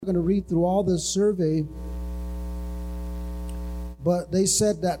I'm going to read through all this survey, but they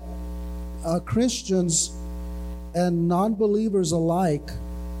said that Christians and non-believers alike,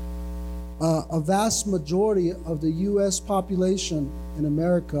 a vast majority of the U.S. population in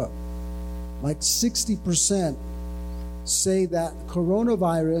America, like 60%, say that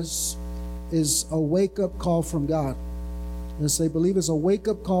coronavirus is a wake-up call from God. Yes, they believe it's a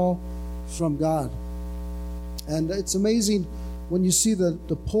wake-up call from God. And it's amazing when you see the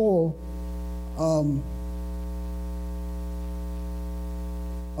poll of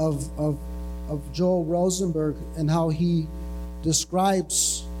Joel Rosenberg and how he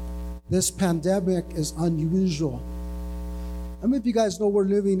describes this pandemic as unusual. How many of you guys know we're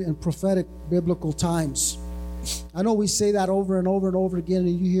living in prophetic biblical times? I know we say that over and over and over again,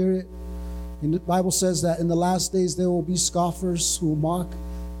 and you hear it. And the Bible says that in the last days there will be scoffers who will mock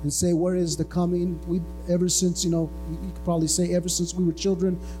and say, where is the coming? Ever since, you could probably say ever since we were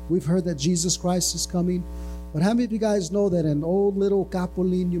children, we've heard that Jesus Christ is coming. But how many of you guys know that in old little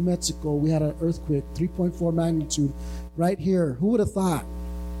Capulin, New Mexico, we had an earthquake, 3.4 magnitude, right here? Who would have thought?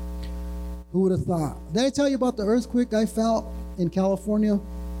 Who would have thought? Did I tell you about the earthquake I felt in California?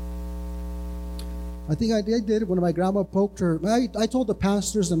 I think I did when my grandma poked her. I told the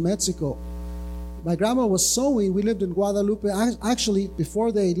pastors in Mexico. My grandma was sewing. We lived in Guadalupe. Actually,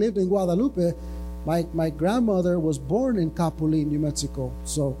 before they lived in Guadalupe, my grandmother was born in Capulin, New Mexico.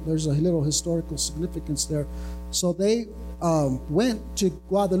 So there's a little historical significance there. So they went to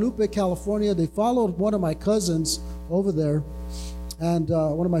Guadalupe, California. They followed one of my cousins over there, and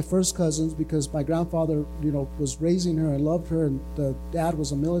one of my first cousins, because my grandfather, was raising her and loved her, and the dad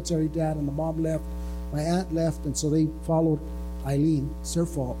was a military dad, and the mom left, my aunt left, and so they followed Eileen. It's her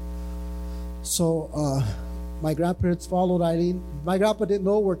fault. So my grandparents followed Eileen. My grandpa didn't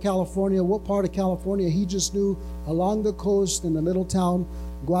know what part of California. He just knew along the coast in the little town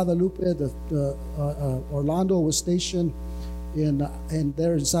Guadalupe. Orlando was stationed in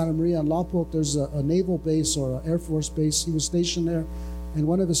there in Santa Maria and Lompoc. There's a naval base or an Air Force base. He was stationed there, and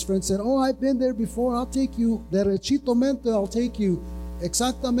one of his friends said, "Oh, I've been there before. I'll take you. Derechitomente, I'll take you.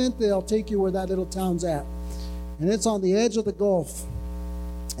 Exactamente, I'll take you where that little town's at." And it's on the edge of the Gulf.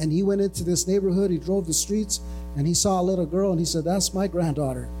 And he went into this neighborhood, he drove the streets, and he saw a little girl, and he said, "That's my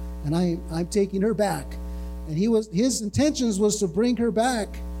granddaughter, and I'm taking her back." And his intentions was to bring her back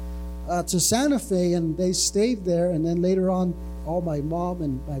to Santa Fe, and they stayed there. And then later on, all my mom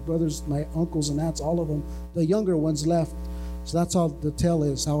and my brothers, my uncles and aunts, all of them, the younger ones left. So that's how the tale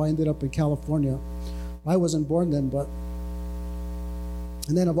is, how I ended up in California. I wasn't born then, but...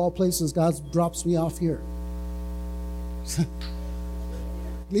 And then of all places, God drops me off here.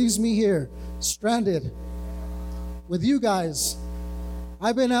 Leaves me here, stranded with you guys.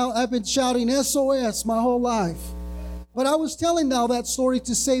 I've been shouting SOS my whole life. But I was telling now that story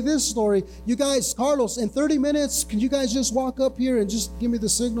to say this story. You guys, Carlos, in 30 minutes, can you guys just walk up here and just give me the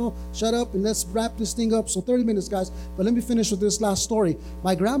signal? Shut up and let's wrap this thing up. So 30 minutes, guys. But let me finish with this last story.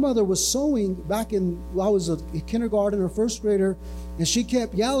 My grandmother was sewing back I was a kindergarten or first grader, and she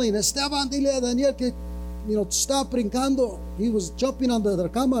kept yelling, "Esteban, dile a Daniel que stop brincando." He was jumping on the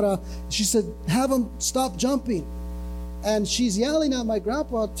camera. She said, "Have him stop jumping." And she's yelling at my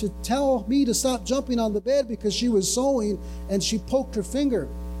grandpa to tell me to stop jumping on the bed because she was sewing, and she poked her finger.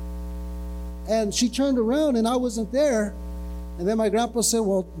 And she turned around and I wasn't there. And then my grandpa said,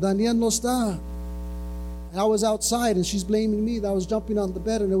 "Well, Daniel no está." And I was outside, and she's blaming me that I was jumping on the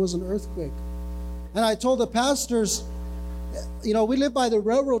bed and it was an earthquake. And I told the pastors, we live by the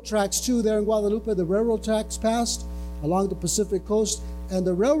railroad tracks too there in Guadalupe. The railroad tracks passed along the Pacific coast, and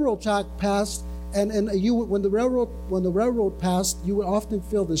the railroad track passed, and when the railroad passed, you would often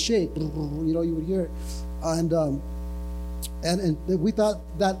feel the shake. You would hear it, and we thought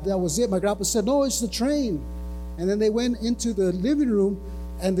that was it. My grandpa said, "No, it's the train." And then they went into the living room,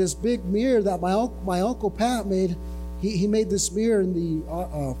 and this big mirror that my uncle Pat made. He made this mirror in the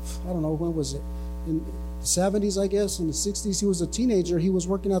I don't know, when was it, in 70s, I guess, in the 60s. He was a teenager. He was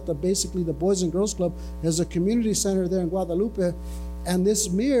working at basically the Boys and Girls Club as a community center there in Guadalupe. And this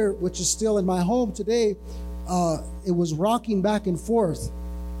mirror, which is still in my home today, it was rocking back and forth.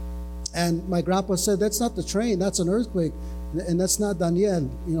 And my grandpa said, "That's not the train, that's an earthquake. And that's not Daniel,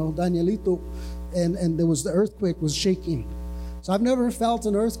 Danielito." And there was the earthquake was shaking. So I've never felt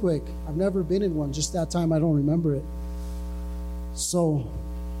an earthquake. I've never been in one. Just that time, I don't remember it. So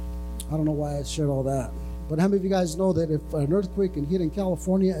I don't know why I shared all that. But how many of you guys know that if an earthquake can hit in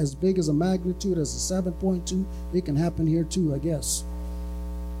California as big as a magnitude as a 7.2, it can happen here too, I guess.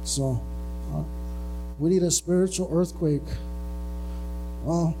 So we need a spiritual earthquake.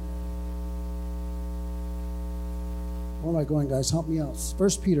 Well, Where am I going, guys? Help me out.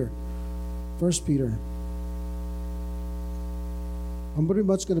 First Peter. I'm pretty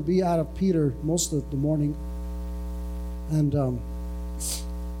much going to be out of Peter most of the morning. And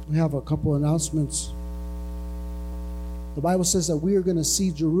we have a couple announcements. The Bible says that we are going to see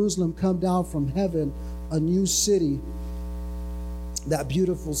Jerusalem come down from heaven, a new city, that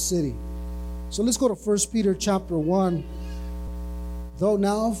beautiful city. So let's go to 1 Peter chapter 1. Though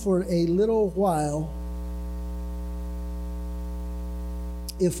now for a little while,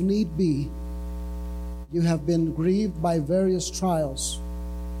 if need be, you have been grieved by various trials.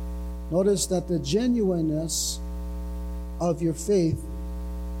 Notice that the genuineness of your faith,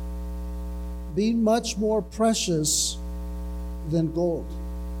 being much more precious than gold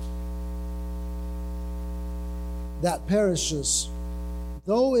that perishes,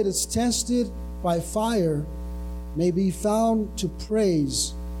 though it is tested by fire, may be found to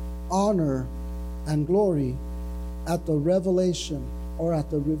praise, honor, and glory at the revelation or at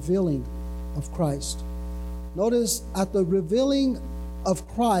the revealing of Christ. Notice, at the revealing of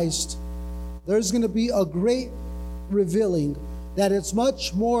Christ, there's going to be a great revealing that it's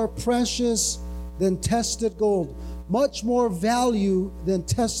much more precious than tested gold, much more value than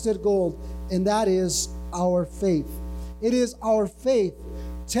tested gold, and that is our faith. It is our faith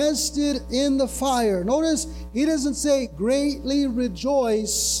tested in the fire. Notice, he doesn't say greatly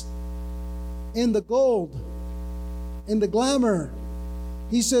rejoice in the gold, in the glamour.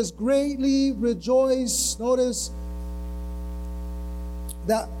 He says greatly rejoice. Notice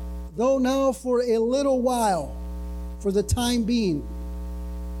that though now for a little while, for the time being,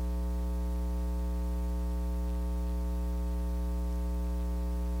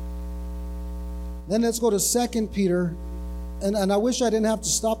 then let's go to 2 Peter. And I wish I didn't have to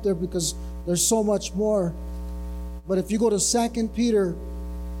stop there because there's so much more. But if you go to 2 Peter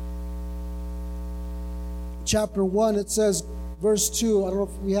chapter 1, it says verse 2. I don't know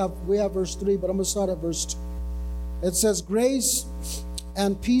if we have verse 3, but I'm going to start at verse 2. It says, grace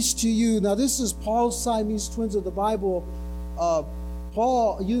and peace to you. Now this is Paul's Siamese twins of the Bible.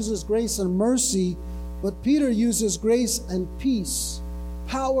 Paul uses grace and mercy, but Peter uses grace and peace.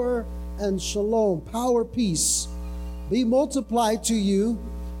 Power and shalom. Power, peace. Be multiplied to you.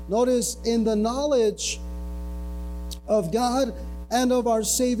 Notice, in the knowledge of God and of our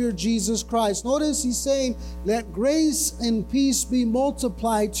Savior Jesus Christ. Notice he's saying, let grace and peace be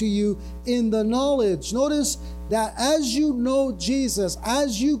multiplied to you in the knowledge. Notice that as you know Jesus,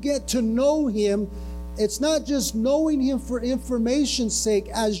 as you get to know him, it's not just knowing him for information's sake.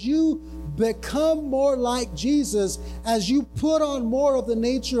 As you become more like Jesus, as you put on more of the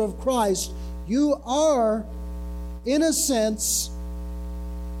nature of Christ, you are, in a sense,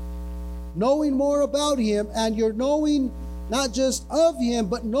 knowing more about him, and you're knowing not just of him,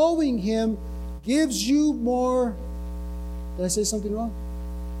 but knowing him gives you more. Did I say something wrong?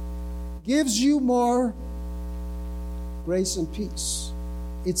 Gives you more grace and peace.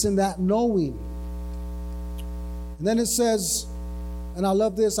 It's in that knowing. And then it says, and I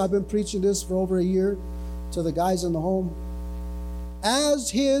love this, I've been preaching this for over a year to the guys in the home. As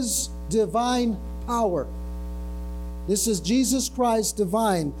his divine power. This is Jesus Christ,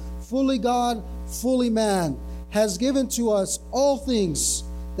 divine, fully God, fully man, has given to us all things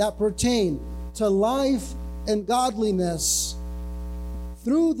that pertain to life and godliness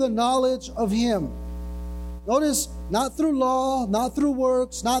through the knowledge of him. Notice, not through law, not through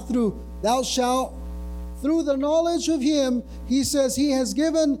works, not through thou shalt. Through the knowledge of him, he says he has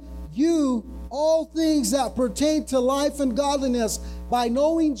given you all things that pertain to life and godliness. By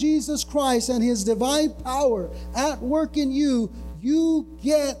knowing Jesus Christ and his divine power at work in you, you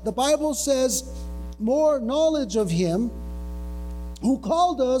get, the Bible says, more knowledge of him who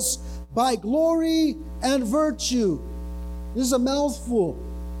called us by glory and virtue. This is a mouthful.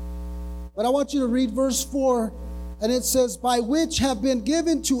 But I want you to read verse 4, and it says, by which have been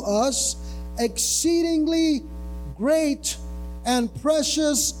given to us exceedingly great and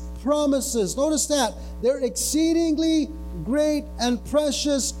precious promises. Notice that. They're exceedingly great and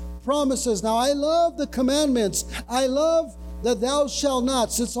precious promises. Now, I love the commandments. I love the thou shalt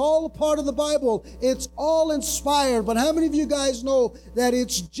nots. It's all a part of the Bible. It's all inspired. But how many of you guys know that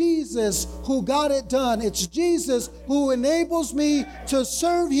it's Jesus who got it done? It's Jesus who enables me to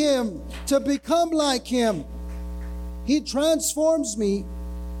serve him, to become like him. He transforms me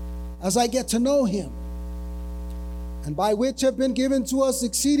as I get to know him. And by which have been given to us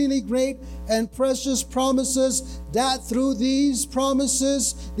exceedingly great and precious promises, that through these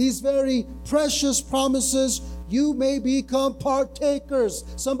promises, these very precious promises, you may become partakers.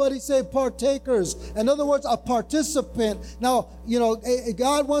 Somebody say partakers. In other words, a participant. Now,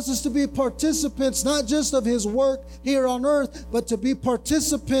 God wants us to be participants, not just of his work here on earth, but to be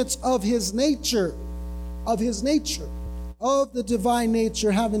participants of his nature, of the divine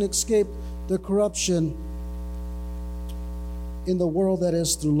nature, having escaped the corruption in the world that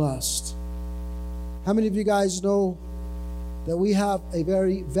is through lust. How many of you guys know that we have a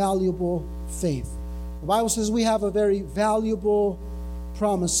very valuable faith? The Bible says we have a very valuable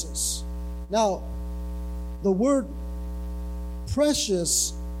promises. Now, the word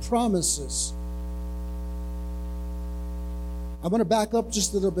precious promises. I'm going to back up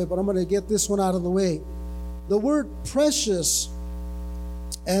just a little bit, but I'm going to get this one out of the way. The word precious,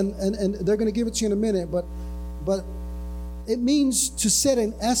 and they're going to give it to you in a minute, but it means to set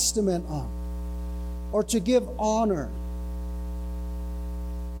an estimate on, or to give honor,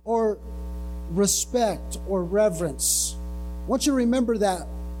 or respect, or reverence. I want you to remember that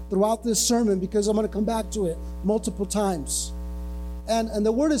throughout this sermon, because I'm going to come back to it multiple times. And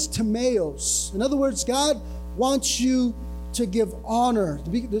the word is timeos. In other words, God wants you to give honor.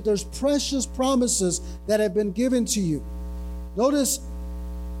 There's precious promises that have been given to you. Notice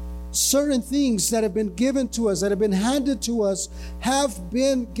certain things that have been given to us, that have been handed to us, have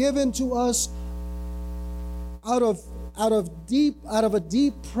been given to us out of a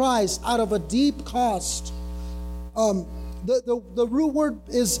deep price, out of a deep cost. The root word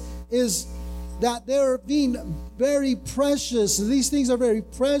is that they're being very precious. These things are very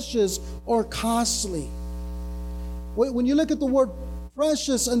precious or costly. When you look at the word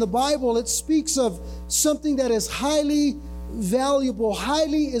precious in the Bible, it speaks of something that is highly valuable,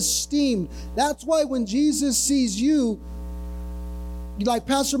 highly esteemed. That's why when Jesus sees you, like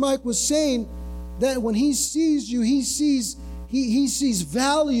Pastor Mike was saying, that when he sees you, he sees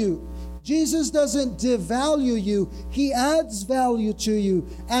value. Jesus doesn't devalue you. He adds value to you.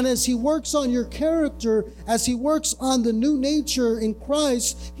 And as he works on your character, as he works on the new nature in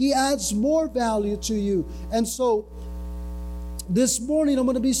Christ, he adds more value to you. And so this morning, I'm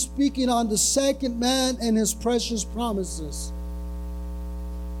going to be speaking on the second man and his precious promises.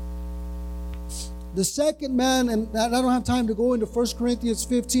 The second man, and I don't have time to go into 1 Corinthians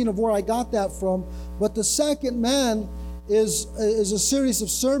 15 of where I got that from, but the second man is a series of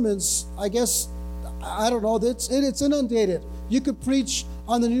sermons. I guess, I don't know, it's inundated. You could preach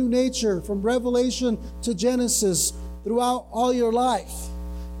on the new nature from Revelation to Genesis throughout all your life.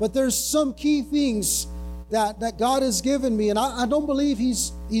 But there's some key things that God has given me, and I don't believe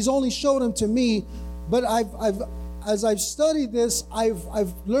He's only showed them to me, but as I've studied this,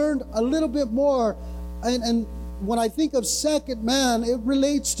 I've learned a little bit more, and when I think of second man, it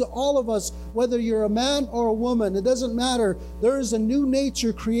relates to all of us, whether you're a man or a woman. It doesn't matter. There is a new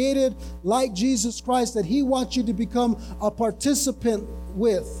nature created like Jesus Christ that He wants you to become a participant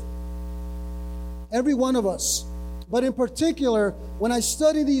with. Every one of us. But in particular, when I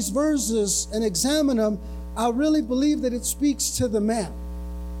study these verses and examine them, I really believe that it speaks to the man.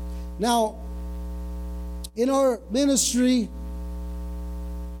 Now, in our ministry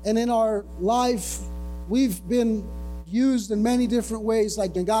and in our life, we've been used in many different ways,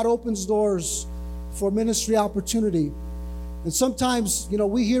 like when God opens doors for ministry opportunity. And sometimes,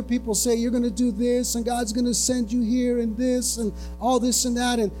 we hear people say, you're going to do this, and God's going to send you here and this, and all this and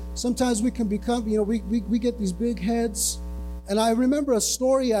that. And sometimes we can become, we get these big heads. And I remember a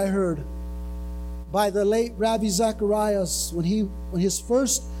story I heard by the late Ravi Zacharias when his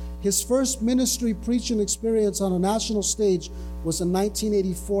first ministry preaching experience on a national stage was in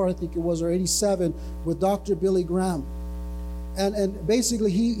 1984, I think it was, or 87, with Dr. Billy Graham. And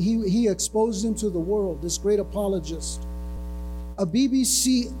basically he exposed him to the world, this great apologist. A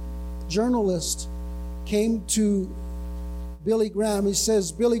BBC journalist came to Billy Graham. He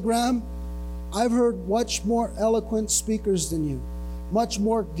says, Billy Graham, I've heard much more eloquent speakers than you, much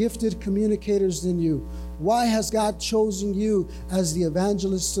more gifted communicators than you. Why has God chosen you as the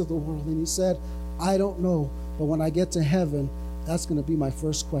evangelist to the world? And he said, I don't know, but when I get to heaven, that's going to be my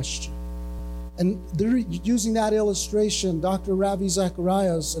first question. And they're using that illustration, Dr. Ravi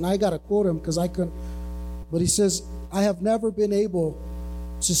Zacharias, and I got to quote him because I couldn't, but he says, I have never been able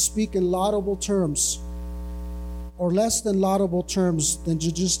to speak in laudable terms or less than laudable terms than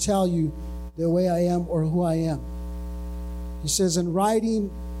to just tell you the way I am or who I am. He says, in writing,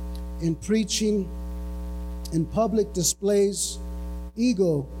 in preaching, in public displays,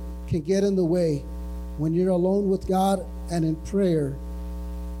 ego can get in the way. When you're alone with God and in prayer,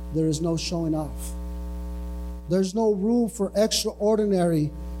 there is no showing off. There's no room for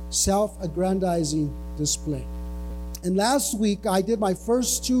extraordinary, self-aggrandizing display. And last week, I did my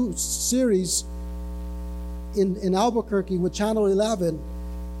first two series in Albuquerque with Channel 11.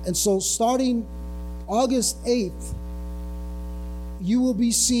 And so starting August 8th, you will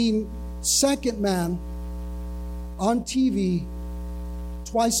be seeing Second Man on TV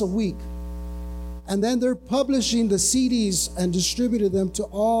twice a week. And then they're publishing the CDs and distributing them to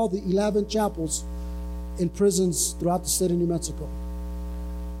all the 11 chapels in prisons throughout the state of New Mexico.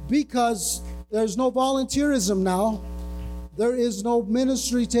 Because there's no volunteerism now. There is no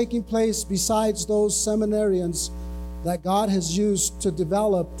ministry taking place besides those seminarians that God has used to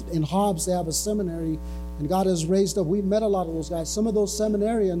develop. In Hobbs, they have a seminary, and God has raised up. We've met a lot of those guys. Some of those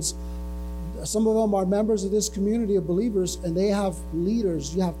seminarians, some of them are members of this community of believers, and they have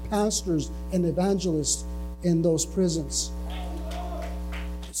leaders. You have pastors and evangelists in those prisons.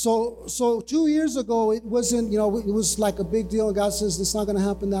 So 2 years ago, it wasn't, it was like a big deal. And God says, it's not going to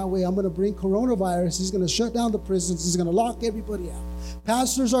happen that way. I'm going to bring coronavirus. He's going to shut down the prisons. He's going to lock everybody out.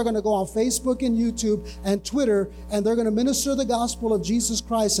 Pastors are going to go on Facebook and YouTube and Twitter, and they're going to minister the gospel of Jesus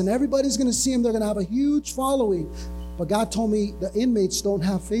Christ. And everybody's going to see him. They're going to have a huge following. But God told me the inmates don't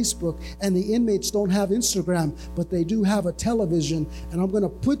have Facebook and the inmates don't have Instagram, but they do have a television. And I'm going to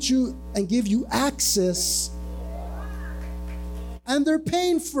put you and give you access. And they're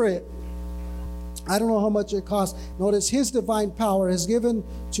paying for it. I don't know how much it costs. Notice his divine power has given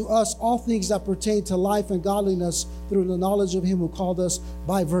to us all things that pertain to life and godliness through the knowledge of him who called us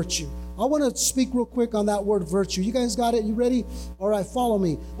by virtue. I want to speak real quick on that word virtue. You guys got it? You ready? All right, follow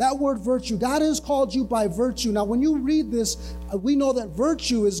me. That word virtue, God has called you by virtue. Now, when you read this, we know that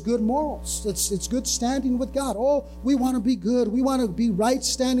virtue is good morals. It's good standing with God. Oh, we want to be good. We want to be right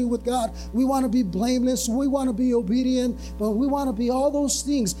standing with God. We want to be blameless. We want to be obedient. But we want to be all those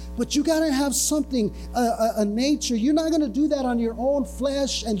things. But you got to have something, a nature. You're not going to do that on your own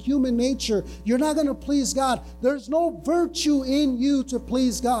flesh and human nature. You're not going to please God. There's no virtue in you to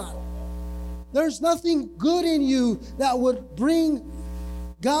please God. There's nothing good in you that would bring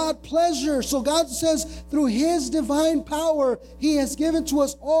God pleasure. So God says through his divine power, he has given to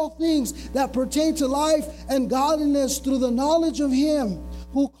us all things that pertain to life and godliness through the knowledge of him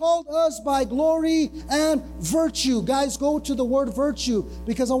who called us by glory and virtue. Guys, go to the word virtue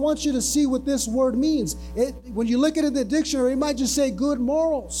because I want you to see what this word means. When you look at it in the dictionary, it might just say good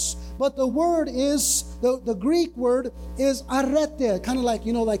morals. But the word is, the Greek word is arete, kind of like,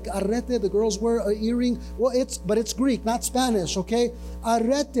 like arete, the girls wear an earring. Well, but it's Greek, not Spanish, okay?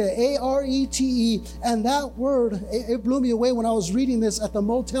 Arete, A-R-E-T-E. And that word, it blew me away when I was reading this at the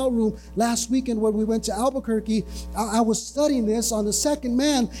motel room last weekend when we went to Albuquerque. I was studying this on the Second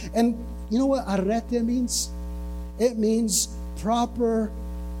Man. And you know what arete means? It means proper,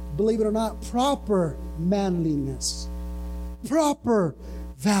 believe it or not, proper manliness. Proper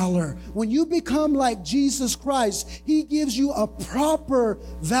valor. When you become like Jesus Christ, he gives you a proper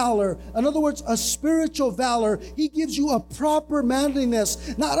valor. In other words, a spiritual valor. He gives you a proper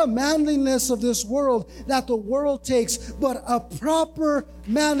manliness, not a manliness of this world that the world takes, but a proper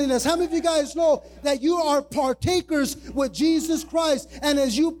manliness. How many of you guys know that you are partakers with Jesus Christ, and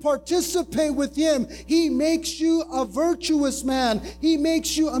as you participate with him, he makes you a virtuous man. He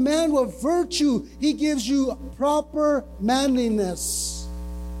makes you a man with virtue. He gives you proper manliness.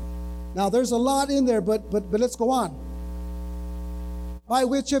 Now, there's a lot in there, but let's go on. By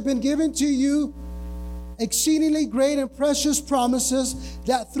which have been given to you exceedingly great and precious promises,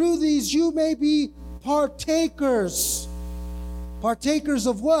 that through these you may be partakers. Partakers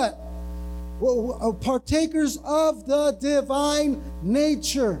of what? Well, partakers of the divine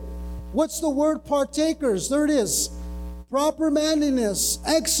nature. What's the word partakers? There it is. Proper manliness,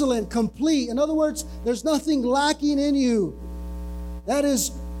 excellent, complete. In other words, there's nothing lacking in you.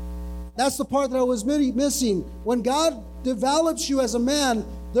 That's the part that I was missing. When God develops you as a man,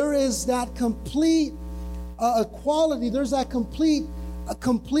 there is that complete quality. There's that complete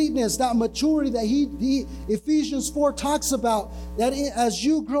completeness, that maturity that Ephesians 4 talks about. That as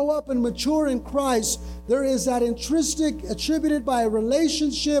you grow up and mature in Christ, there is that intrinsic attributed by a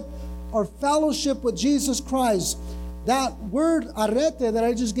relationship or fellowship with Jesus Christ. That word arete that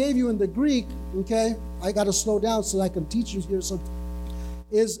I just gave you in the Greek, okay, I got to slow down so I can teach you here something.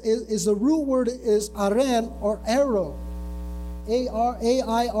 Is the root word is aren or arrow,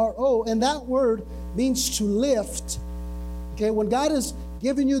 A-R-A-I-R-O, and that word means to lift. Okay, when God has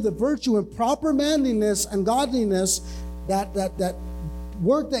given you the virtue and proper manliness and godliness, that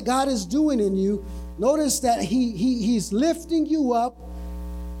work that God is doing in you, notice that He's lifting you up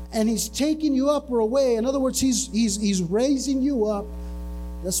and He's taking you up or away. In other words, He's raising you up.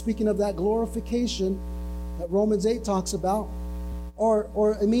 That's speaking of that glorification that Romans 8 talks about.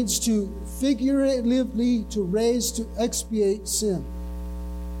 Or it means to figuratively to raise, to expiate sin,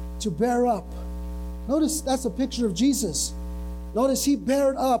 to bear up. In Notice that's a picture of Jesus. Notice he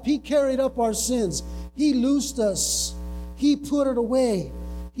bared up, he carried up our sins. He loosed us. He put it away.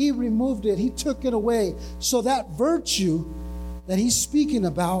 He removed it. He took it away. So that virtue that he's speaking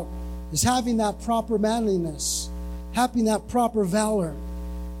about is having that proper manliness, having that proper valor.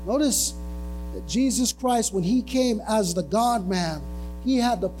 Notice that Jesus Christ, when he came as the God-man, he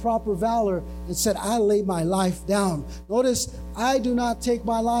had the proper valor and said, I lay my life down. Notice, I do not take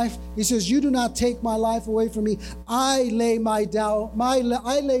my life. He says, you do not take my life away from me. I lay down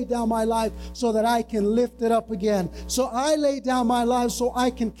my life so that I can lift it up again. So I lay down my life so I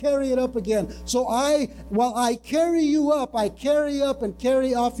can carry it up again. So while I carry you up, I carry up and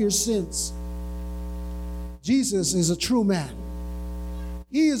carry off your sins. Jesus is a true man.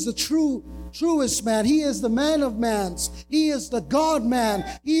 He is the truest man. He is the man of mans. He is the God man.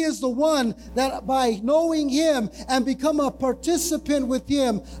 He is the one that by knowing him and become a participant with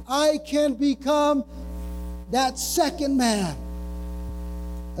him, I can become that second man.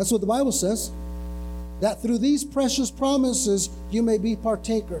 That's what the Bible says. That through these precious promises, you may be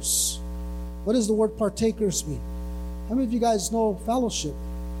partakers. What does the word partakers mean? How many of you guys know fellowship?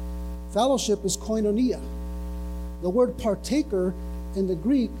 Fellowship is koinonia. The word partaker in the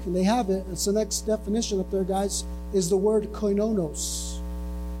Greek, and they have it, it's the next definition up there, guys, is the word koinonos.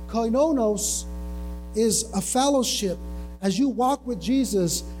 Koinonos is a fellowship. As you walk with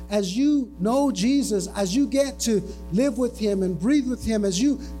Jesus, as you know Jesus, as you get to live with him and breathe with him, as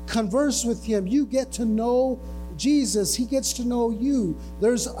you converse with him, you get to know Jesus. He gets to know you.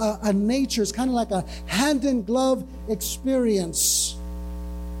 There's a nature, it's kind of like a hand-in-glove experience.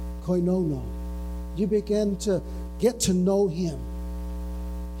 Koinono. You begin to get to know him.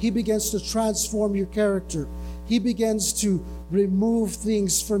 He begins to transform your character. He begins to remove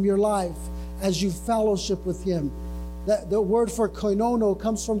things from your life as you fellowship with him. The word for koinono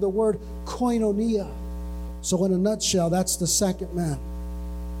comes from the word koinonia. So in a nutshell, that's the second man.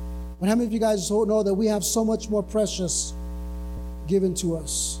 But how many of you guys know that we have so much more precious given to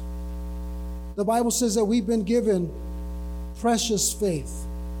us? The Bible says that we've been given precious faith.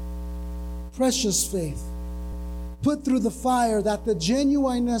 Precious faith. Put through the fire, that the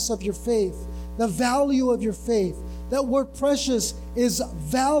genuineness of your faith, the value of your faith, that word precious is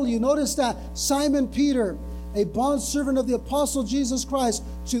value. Notice that Simon Peter, a bondservant of the apostle Jesus Christ,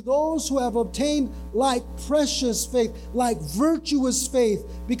 to those who have obtained like precious faith, like virtuous faith,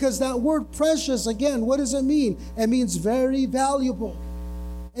 because that word precious, again, what does it mean? It means very valuable.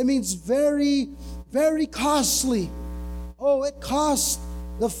 It means very, very costly. Oh, it cost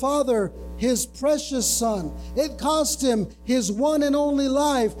the Father his precious Son. It cost him his one and only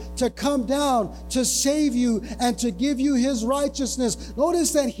life to come down, to save you, and to give you his righteousness.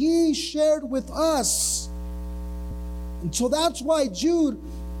 Notice that he shared with us. And so that's why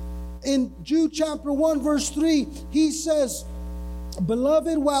in Jude chapter 1, verse 3, he says,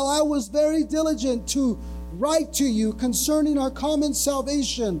 Beloved, while I was very diligent to write to you concerning our common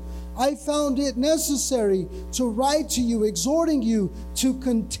salvation, I found it necessary to write to you, exhorting you to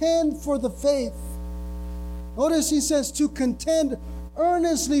contend for the faith. Notice he says to contend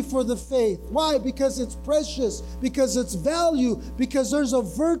earnestly for the faith. Why? Because it's precious, because it's value, because there's a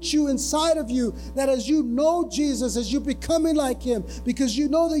virtue inside of you that as you know Jesus, as you're becoming like him, because you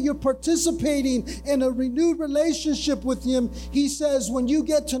know that you're participating in a renewed relationship with him, he says when you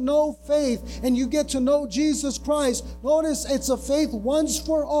get to know faith and you get to know Jesus Christ, notice it's a faith once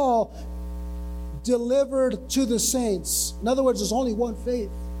for all delivered to the saints. In other words, there's only one faith.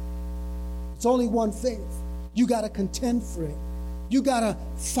 It's only one faith. You got to contend for it. You got to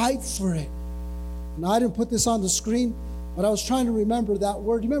fight for it. Now, I didn't put this on the screen, but I was trying to remember that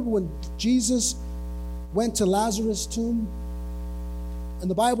word. You remember when Jesus went to Lazarus' tomb? And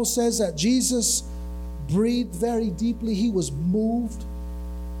the Bible says that Jesus breathed very deeply. He was moved.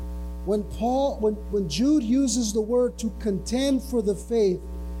 When Jude uses the word to contend for the faith,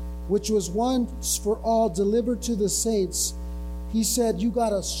 which was once for all delivered to the saints, he said, you got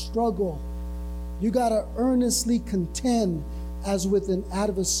to struggle. You got to earnestly contend as with an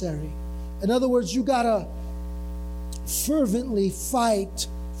adversary. In other words, you got to fervently fight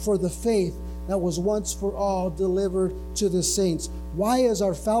for the faith that was once for all delivered to the saints. Why is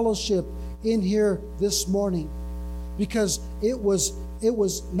our fellowship in here this morning? Because it was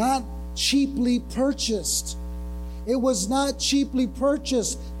not cheaply purchased. It was not cheaply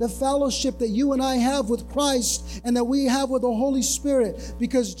purchased, the fellowship that you and I have with Christ and that we have with the Holy Spirit,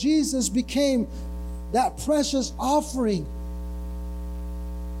 because Jesus became that precious offering.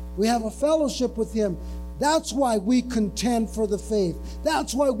 We have a fellowship with him. That's why we contend for the faith.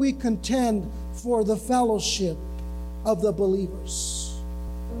 That's why we contend for the fellowship of the believers.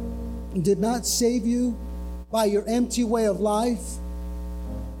 did not save you by your empty way of life,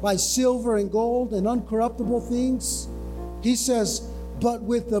 by silver and gold and uncorruptible things. He says, but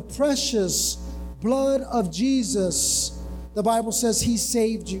with the precious blood of Jesus, the Bible says he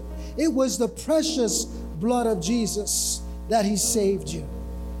saved you. It was the precious blood of Jesus that he saved you.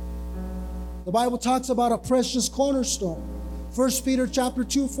 The Bible talks about a precious cornerstone. 1 Peter chapter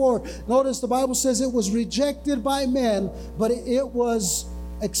 2:4. Notice the Bible says it was rejected by men, but it was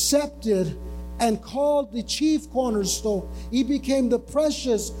accepted and called the chief cornerstone. He became the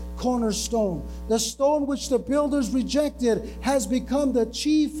precious cornerstone. The stone which the builders rejected has become the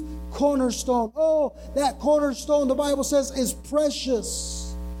chief cornerstone. Oh, that cornerstone, the Bible says, is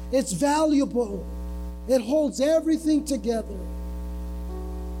precious. It's valuable. It holds everything together.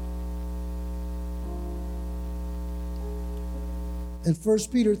 In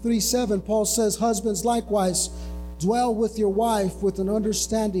 1 Peter 3:7, Paul says, husbands likewise, dwell with your wife with an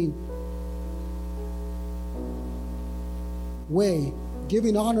understanding way,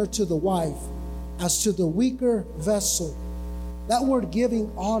 giving honor to the wife as to the weaker vessel. That word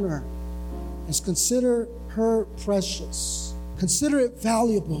giving honor is consider her precious. Consider it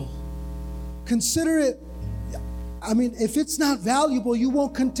valuable. Consider it, if it's not valuable, you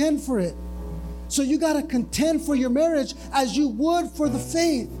won't contend for it. So you got to contend for your marriage as you would for the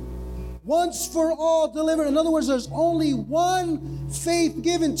faith. Once for all delivered. In other words, there's only one faith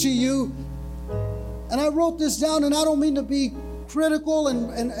given to you. And I wrote this down, and I don't mean to be critical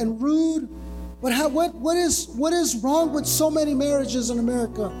and rude, but what is wrong with so many marriages in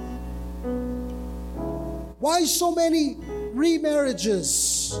America? Why so many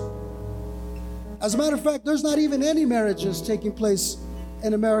remarriages? As a matter of fact, there's not even any marriages taking place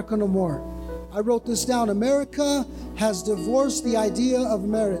in America no more. I wrote this down. America has divorced the idea of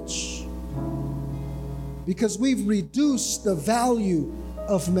marriage because we've reduced the value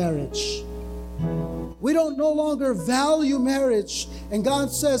of marriage. We don't no longer value marriage. And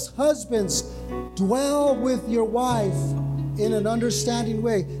God says, husbands, dwell with your wife in an understanding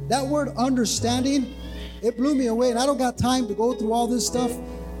way. That word understanding, it blew me away. And I don't got time to go through all this stuff.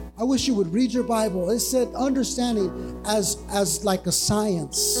 I wish you would read your Bible. It said understanding as like a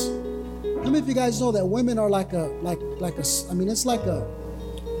science. How many of you guys know that women are like a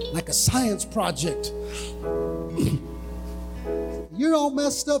science project? You're all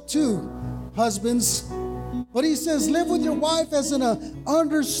messed up too, husbands. But he says, live with your wife as in an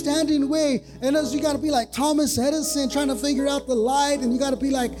understanding way. And as you got to be like Thomas Edison trying to figure out the light. And you got to be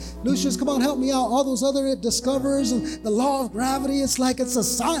like, Lucius, come on, help me out. All those other discoverers and the law of gravity. It's like it's a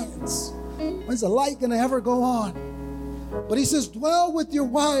science. When's the light going to ever go on? But he says, dwell with your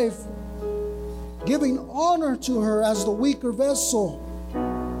wife, giving honor to her as the weaker vessel.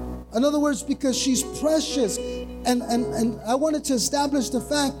 In other words, because she's precious. And I wanted to establish the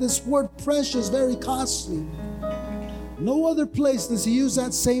fact this word precious, very costly. No other place does he use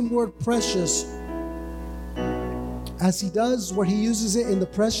that same word precious as he does where he uses it in the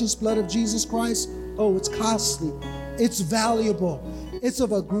precious blood of Jesus Christ. Oh, it's costly. It's valuable. It's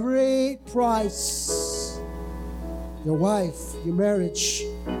of a great price. Your wife, your marriage,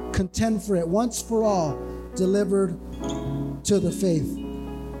 contend for it once for all, delivered to the faith,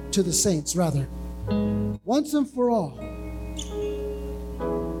 to the saints rather. Once and for all.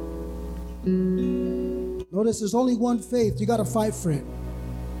 Notice there's only one faith. You got to fight for it.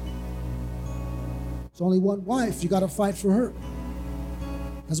 There's only one wife. You got to fight for her.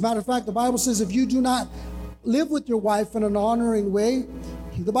 As a matter of fact, the Bible says if you do not live with your wife in an honoring way,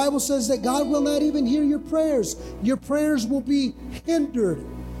 the Bible says that God will not even hear your prayers. Your prayers will be hindered.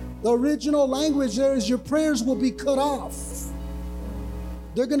 The original language there is your prayers will be cut off.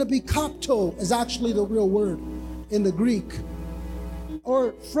 They're going to be kopto is actually the real word in the Greek.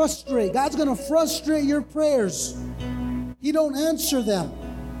 Or frustrate. God's going to frustrate your prayers. He don't answer them.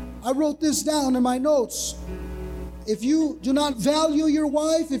 I wrote this down in my notes. If you do not value your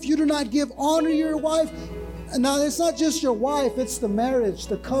wife, if you do not give honor to your wife, and now it's not just your wife, it's the marriage,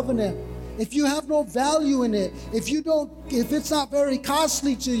 the covenant. If you have no value in it, if it's not very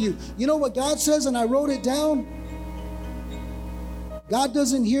costly to you, you know what God says, and I wrote it down? God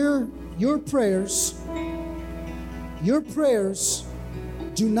doesn't hear your prayers. Your prayers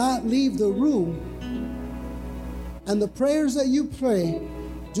do not leave the room. And the prayers that you pray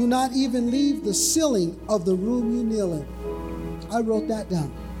do not even leave the ceiling of the room you kneel in. I wrote that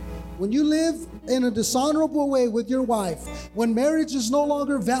down. When you live in a dishonorable way with your wife, when marriage is no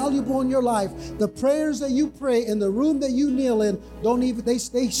longer valuable in your life, the prayers that you pray in the room that you kneel in they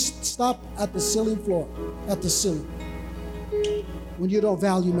stop at the ceiling floor, at the ceiling. When you don't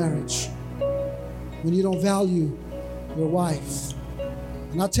value marriage, when you don't value your wife,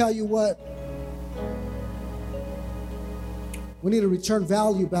 And I'll tell you what, we need to return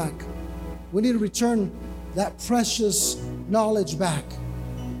value back. We need to return that precious knowledge back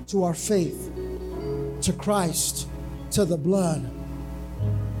to our faith, to Christ, to the blood.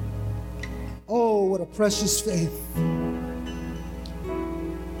 Oh, what a precious faith.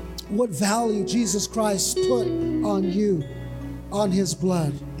 What value Jesus Christ put on you, on his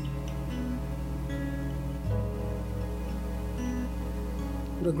blood.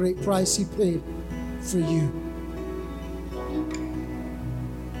 What a great price he paid for you.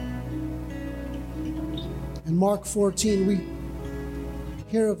 In Mark 14, we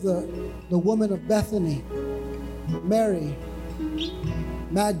hear of the woman of Bethany, Mary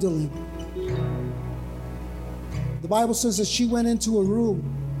Magdalene. The Bible says that she went into a room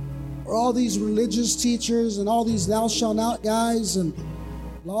where all these religious teachers and all these thou shalt not guys and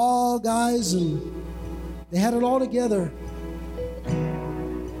law guys, and they had it all together.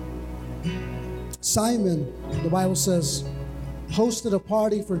 Simon, the Bible says, hosted a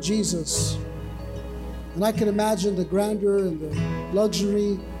party for Jesus. And I can imagine the grandeur and the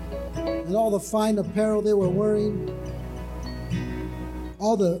luxury and all the fine apparel they were wearing,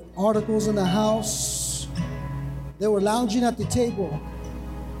 all the articles in the house. They were lounging at the table.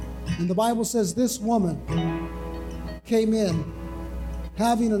 And the Bible says this woman came in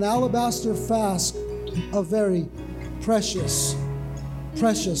having an alabaster flask of very precious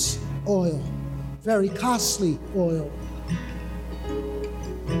oil, very costly oil.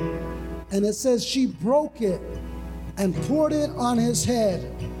 And it says she broke it and poured it on his head.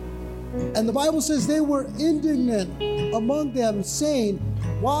 And the Bible says they were indignant among them, saying,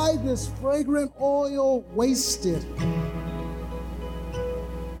 why this fragrant oil wasted?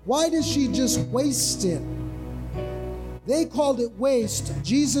 Why did she just waste it? They called it waste.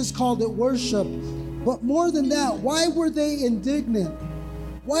 Jesus called it worship. But more than that, why were they indignant?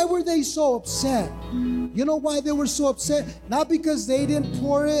 Why were they so upset? You know why they were so upset? Not because they didn't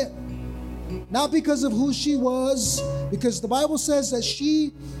pour it, not because of who she was, because the Bible says that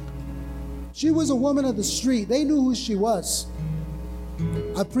she was a woman of the street. They knew who she was.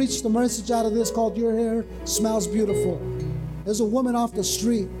 I preached a message out of this called Your Hair Smells Beautiful. There's a woman off the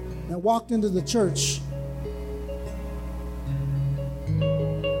street that walked into the church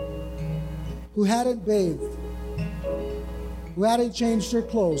who hadn't bathed, who hadn't changed her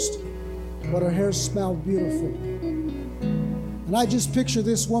clothes, but her hair smelled beautiful. And I just picture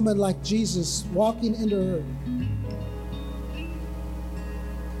this woman like Jesus walking into her.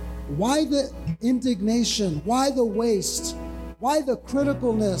 Why the indignation? Why the waste? Why the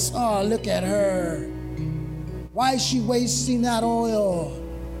criticalness? Oh, look at her. Why is she wasting that oil?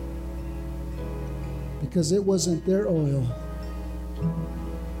 Because it wasn't their oil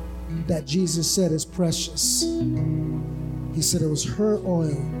that Jesus said is precious. He said it was her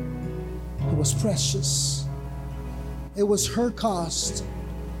oil. It was precious. It was her cost.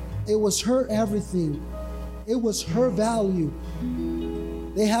 It was her everything. It was her value.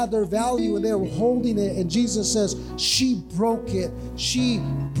 They had their value and they were holding it. And Jesus says, she broke it. She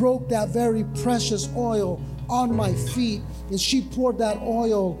broke that very precious oil on my feet. And she poured that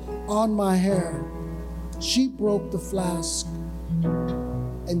oil on my hair. She broke the flask.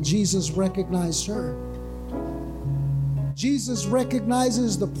 And Jesus recognized her. Jesus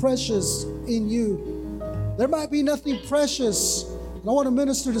recognizes the precious in you. There might be nothing precious. And I want to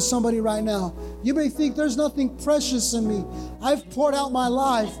minister to somebody right now. You may think there's nothing precious in me. I've poured out my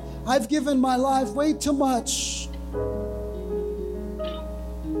life. I've given my life way too much.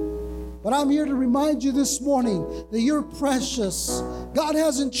 But I'm here to remind you this morning that you're precious. God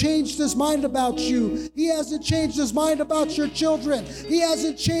hasn't changed his mind about you. He hasn't changed his mind about your children. He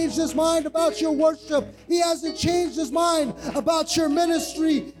hasn't changed his mind about your worship. He hasn't changed his mind about your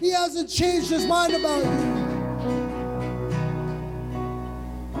ministry. He hasn't changed his mind about you.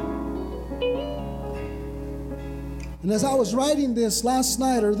 And as I was writing this last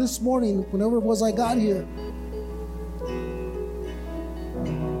night or this morning, whenever it was I got here,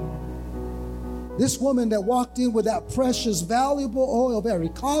 this woman that walked in with that precious, valuable oil, very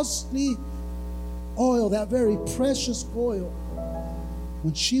costly oil, that very precious oil,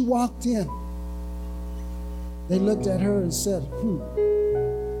 when she walked in, they looked at her and said,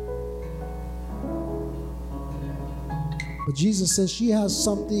 But Jesus says she has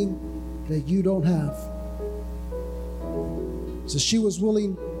something that you don't have. So she was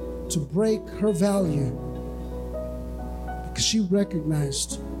willing to break her value because she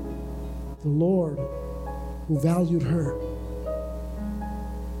recognized the Lord who valued her.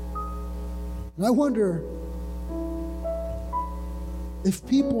 And I wonder if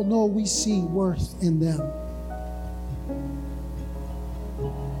people know we see worth in them.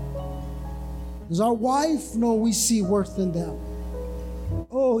 Does our wife know we see worth in them?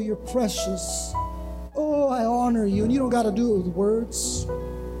 Oh, you're precious. Oh, I honor you. And you don't got to do it with words.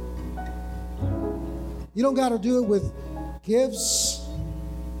 You don't got to do it with gifts.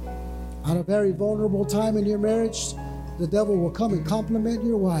 At a very vulnerable time in your marriage, the devil will come and compliment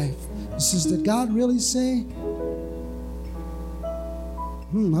your wife. He says, did God really say?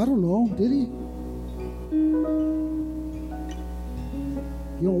 I don't know. Did he?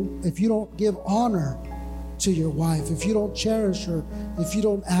 If you don't give honor to your wife, if you don't cherish her, if you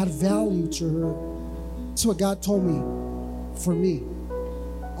don't add value to her, that's what God told me for me.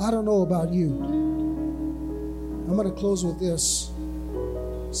 I don't know about you. I'm going to close with this.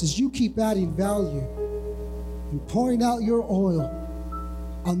 It says, you keep adding value and pouring out your oil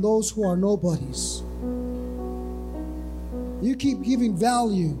on those who are nobodies. You keep giving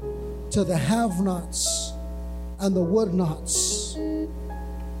value to the have-nots and the would-nots.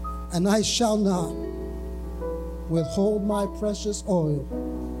 And I shall not withhold my precious oil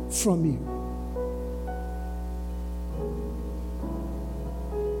from you.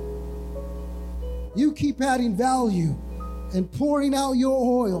 You keep adding value and pouring out your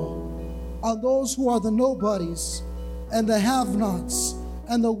oil on those who are the nobodies and the have-nots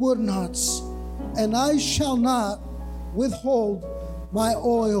and the would-nots, and I shall not withhold my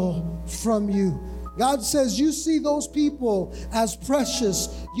oil from you. God says, you see those people as precious.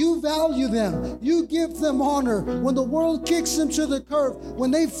 You value them. You give them honor. When the world kicks them to the curb, when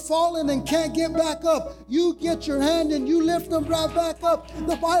they've fallen and can't get back up, you get your hand and you lift them right back up.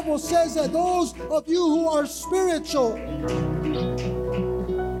 The Bible says that those of you who are spiritual,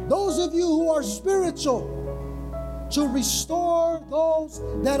 to restore those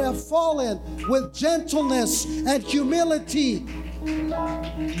that have fallen with gentleness and humility.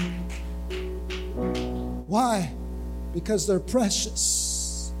 Why? Because they're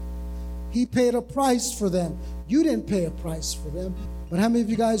precious. He paid a price for them. You didn't pay a price for them. But how many of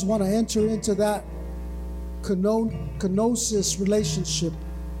you guys want to enter into that kenosis relationship?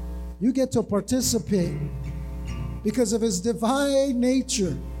 You get to participate because of his divine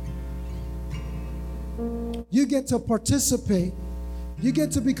nature. You get to participate. You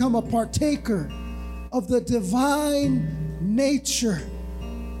get to become a partaker of the divine nature.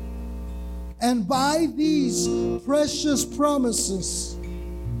 And by these precious promises,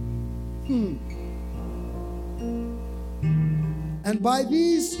 and by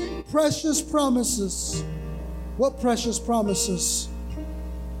these precious promises, what precious promises?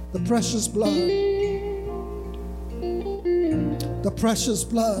 The precious blood. The precious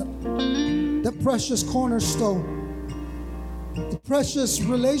blood. The precious cornerstone. The precious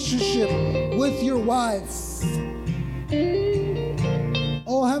relationship with your wife.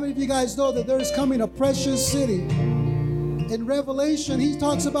 Oh, how many of you guys know that there is coming a precious city? In Revelation, he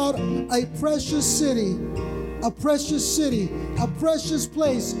talks about a precious city, a precious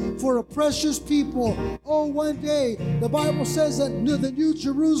place for a precious people. Oh, one day, the Bible says that the New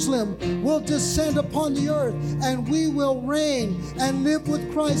Jerusalem will descend upon the earth and we will reign and live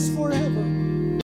with Christ forever.